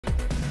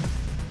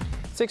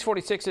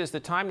6:46 is the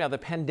time now. The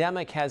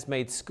pandemic has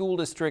made school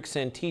districts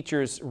and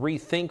teachers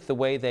rethink the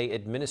way they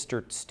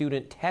administer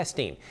student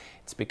testing.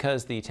 It's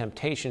because the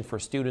temptation for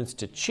students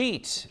to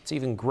cheat, it's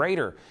even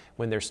greater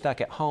when they're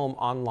stuck at home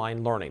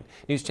online learning.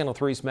 News Channel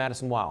 3's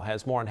Madison Weil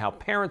has more on how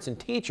parents and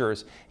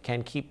teachers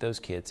can keep those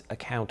kids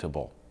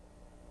accountable.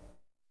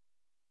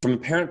 From a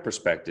parent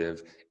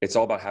perspective, it's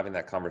all about having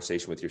that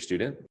conversation with your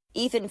student.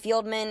 Ethan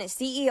Fieldman,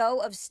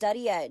 CEO of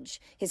StudyEdge.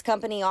 His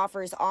company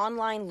offers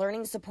online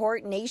learning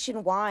support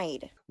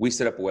nationwide. We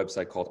set up a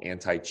website called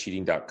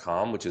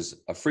anticheating.com, which is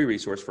a free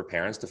resource for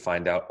parents to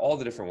find out all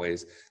the different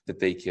ways that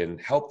they can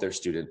help their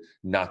student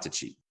not to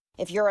cheat.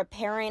 If you're a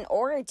parent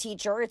or a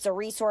teacher, it's a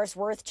resource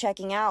worth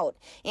checking out.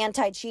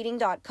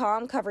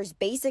 Anticheating.com covers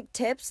basic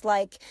tips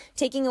like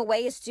taking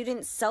away a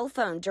student's cell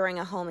phone during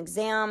a home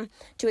exam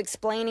to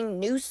explaining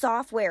new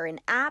software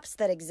and apps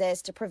that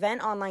exist to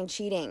prevent online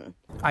cheating.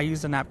 I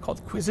use an app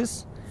called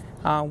Quizzes,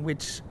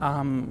 which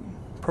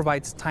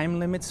provides time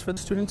limits for the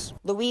students.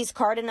 Luis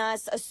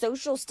Cardenas, a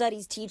social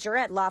studies teacher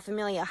at La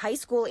Familia High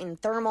School in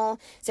Thermal,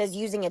 says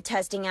using a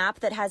testing app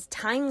that has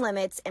time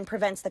limits and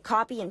prevents the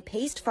copy and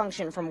paste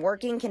function from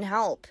working can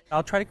help.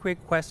 I'll try to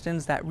create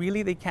questions that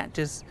really they can't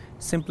just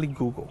simply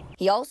Google.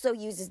 He also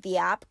uses the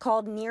app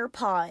called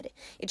Nearpod.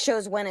 It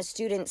shows when a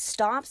student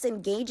stops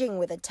engaging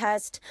with a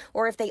test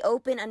or if they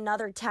open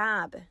another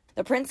tab.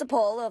 The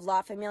principal of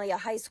La Familia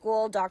High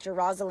School, Dr.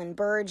 Rosalind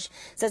Burge,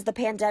 says the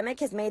pandemic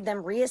has made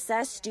them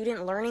reassess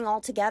student learning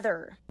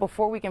altogether.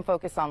 Before we can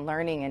focus on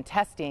learning and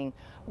testing,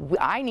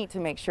 I need to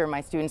make sure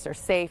my students are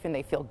safe and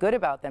they feel good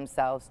about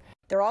themselves.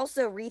 They're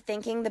also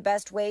rethinking the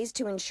best ways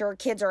to ensure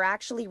kids are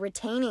actually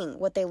retaining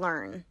what they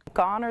learn.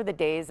 Gone are the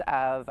days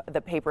of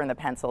the paper and the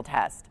pencil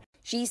test.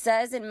 She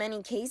says in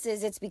many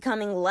cases it's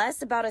becoming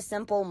less about a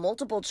simple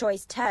multiple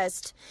choice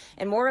test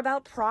and more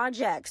about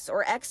projects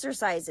or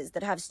exercises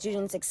that have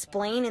students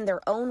explain in their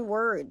own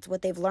words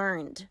what they've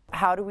learned.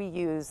 How do we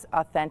use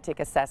authentic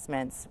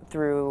assessments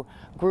through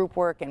group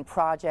work and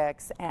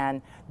projects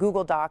and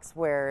Google Docs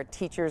where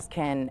teachers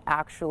can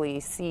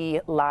actually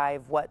see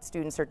live what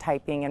students are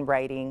typing and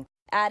writing?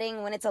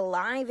 Adding, when it's a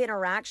live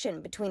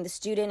interaction between the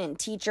student and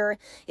teacher,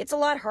 it's a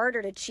lot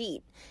harder to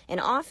cheat and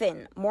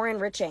often more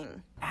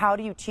enriching. How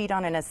do you cheat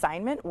on an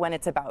assignment when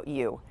it's about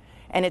you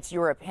and it's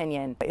your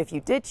opinion? If you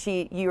did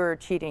cheat, you're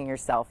cheating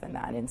yourself in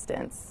that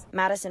instance.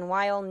 Madison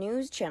Weil,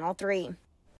 News Channel 3.